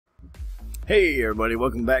Hey everybody,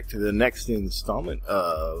 welcome back to the next installment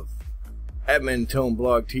of Admin Tone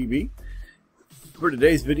Blog TV. For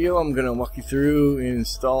today's video, I'm going to walk you through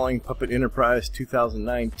installing Puppet Enterprise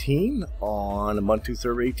 2019 on Ubuntu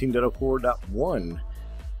Server 18.04.1.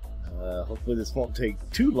 Hopefully this won't take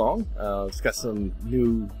too long. It's got some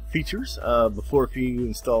new features. Before, if you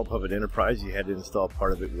install Puppet Enterprise, you had to install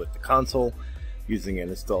part of it with the console using an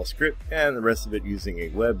install script and the rest of it using a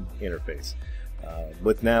web interface.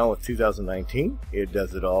 With 2019, it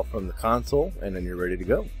does it all from the console, and then you're ready to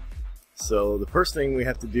go. So the first thing we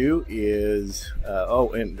have to do is,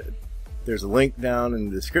 and there's a link down in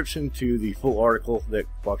the description to the full article that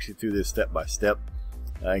walks you through this step by step,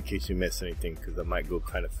 in case you miss anything, because I might go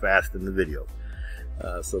kind of fast in the video.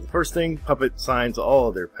 So the first thing, Puppet signs all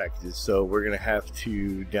of their packages, so we're going to have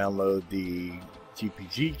to download the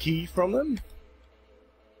GPG key from them.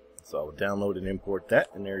 So I'll download and import that,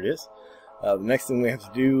 and there it is. The next thing we have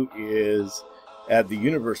to do is add the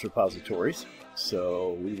universe repositories.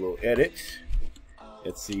 So we will edit.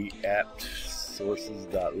 It's the apt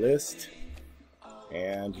sources.list,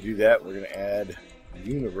 and to do that, we're going to add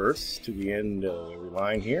universe to the end of every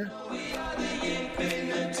line here.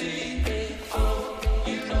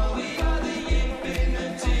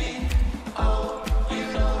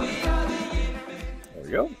 There we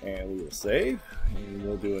go, and we will save, and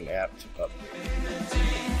we'll do an apt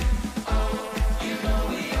update.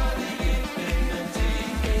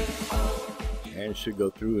 And should go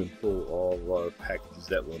through and pull all of our packages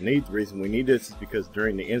that we'll need. The reason we need this is because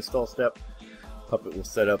during the install step, Puppet will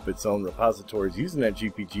set up its own repositories using that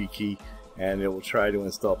GPG key, and it will try to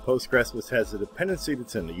install Postgres, which has a dependency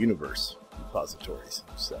that's in the universe repositories.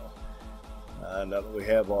 So now that we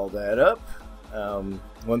have all that up,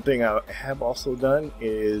 one thing I have also done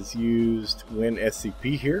is used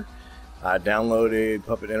WinSCP here. I downloaded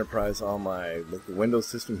Puppet Enterprise on my local Windows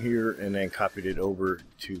system here and then copied it over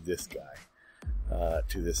to this guy.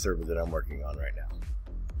 To this server that I'm working on right now.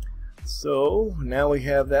 So now we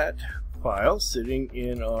have that file sitting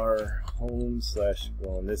in our home /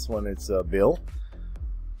 well, in this one it's Bill,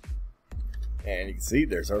 and you can see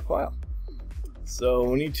there's our file. So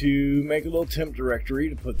we need to make a little temp directory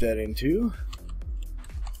to put that into,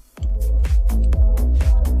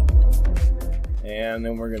 and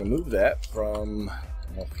then we're going to move that from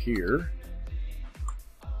up here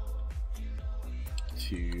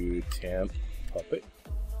to temp Puppet.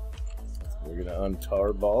 We're going to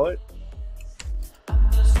untarball it.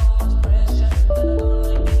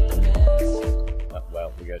 Well,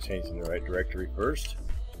 we got to change it in the right directory first.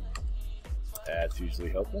 That's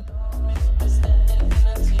usually helpful. So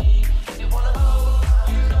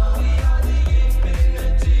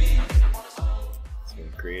we're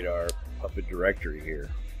going to create our Puppet directory here.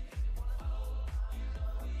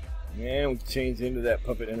 And we can change into that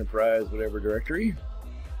Puppet Enterprise whatever directory.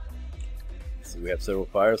 So we have several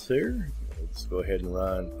files here. Let's go ahead and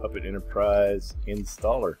run Puppet Enterprise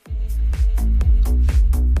installer.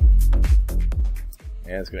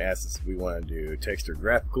 And it's going to ask us if we want to do text or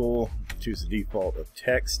graphical. Choose the default of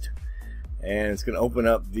text. And it's going to open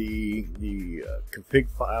up the config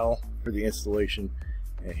file for the installation.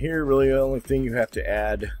 And here really the only thing you have to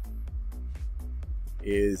add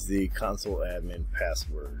is the console admin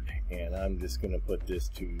password. And I'm just going to put this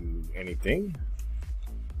to anything.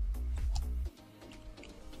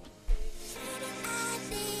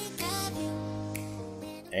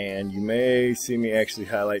 And you may see me actually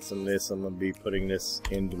highlight some of this. I'm going to be putting this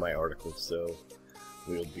into my article, so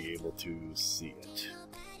we'll be able to see it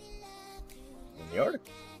in the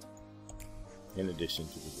article, in addition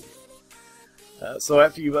to the video. So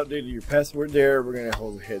after you've updated your password there, we're going to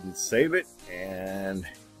go ahead and save it. And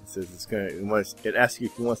it says it's going to, it asks you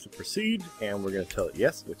if you want to proceed, and we're going to tell it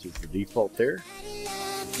yes, which is the default there.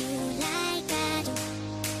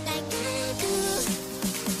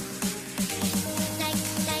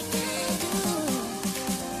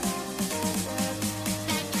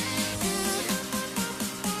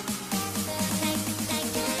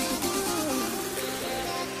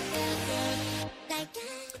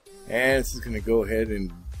 And this is going to go ahead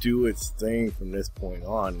and do its thing from this point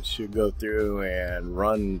on. It should go through and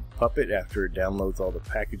run Puppet after it downloads all the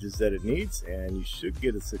packages that it needs, and you should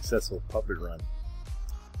get a successful Puppet run.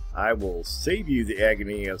 I will save you the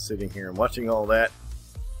agony of sitting here and watching all that,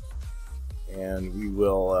 and we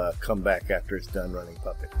will come back after it's done running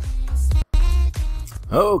Puppet.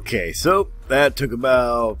 Okay, so that took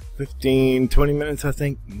about 15-20 minutes, I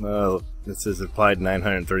think. It says it applied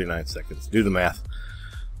 939 seconds. Do the math.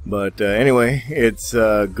 But anyway, it's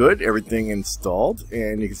good, everything installed,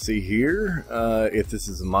 and you can see here if this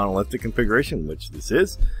is a monolithic configuration, which this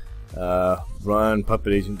is, Run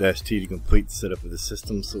Puppet Agent-T to complete the setup of the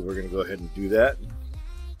system, so we're going to go ahead and do that.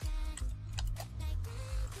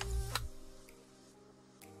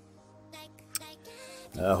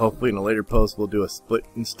 Hopefully in a later post we'll do a split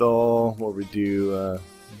install where we do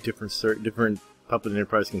different Puppet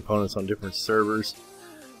Enterprise components on different servers,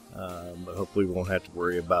 but hopefully we won't have to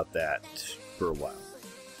worry about that for a while,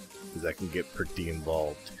 because that can get pretty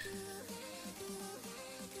involved.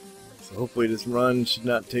 So hopefully this run should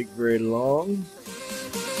not take very long.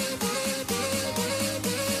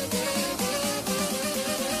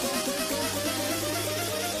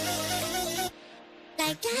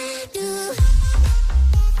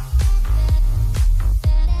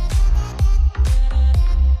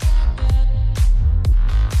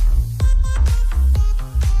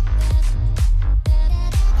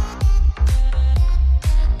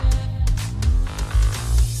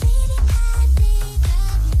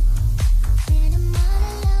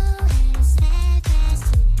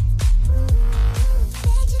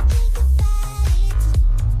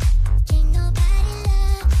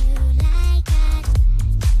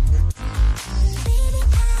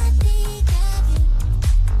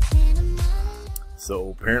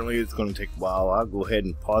 So apparently it's going to take a while. I'll go ahead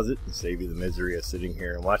and pause it and save you the misery of sitting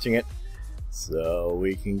here and watching it, so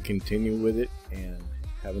we can continue with it and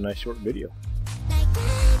have a nice short video.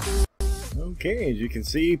 Okay, as you can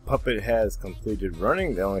see, Puppet has completed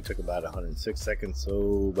running. That only took about 106 seconds,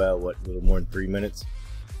 so about a little more than 3 minutes.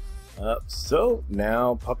 So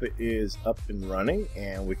now Puppet is up and running,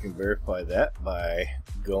 and we can verify that by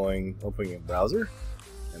opening a browser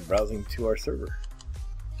and browsing to our server.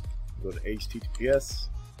 Go to HTTPS,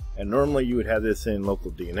 and normally you would have this in local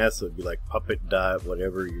DNS, so it'd be like puppet dot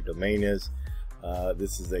whatever your domain is.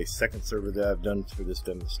 This is a second server that I've done for this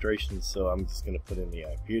demonstration, so I'm just going to put in the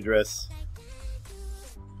IP address,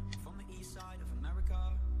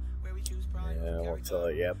 and we'll tell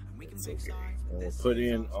it, yep, it's okay. And we'll put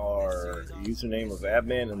in our username of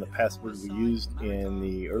admin and the password we used in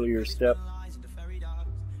the earlier step,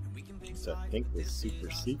 which I think was super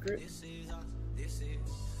secret.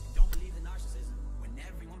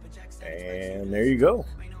 And there you go.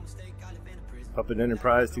 Puppet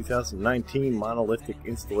Enterprise 2019 monolithic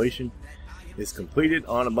installation is completed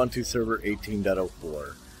on Ubuntu Server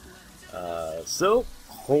 18.04. So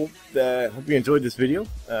hope you enjoyed this video.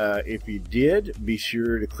 If you did, be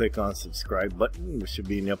sure to click on subscribe button, which should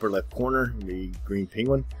be in the upper left corner, the green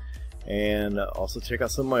penguin, and also check out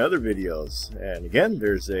some of my other videos. And again,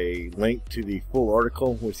 there's a link to the full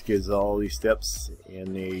article which gives all these steps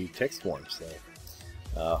in the text form. So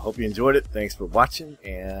hope you enjoyed it. Thanks for watching,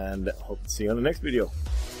 and hope to see you on the next video.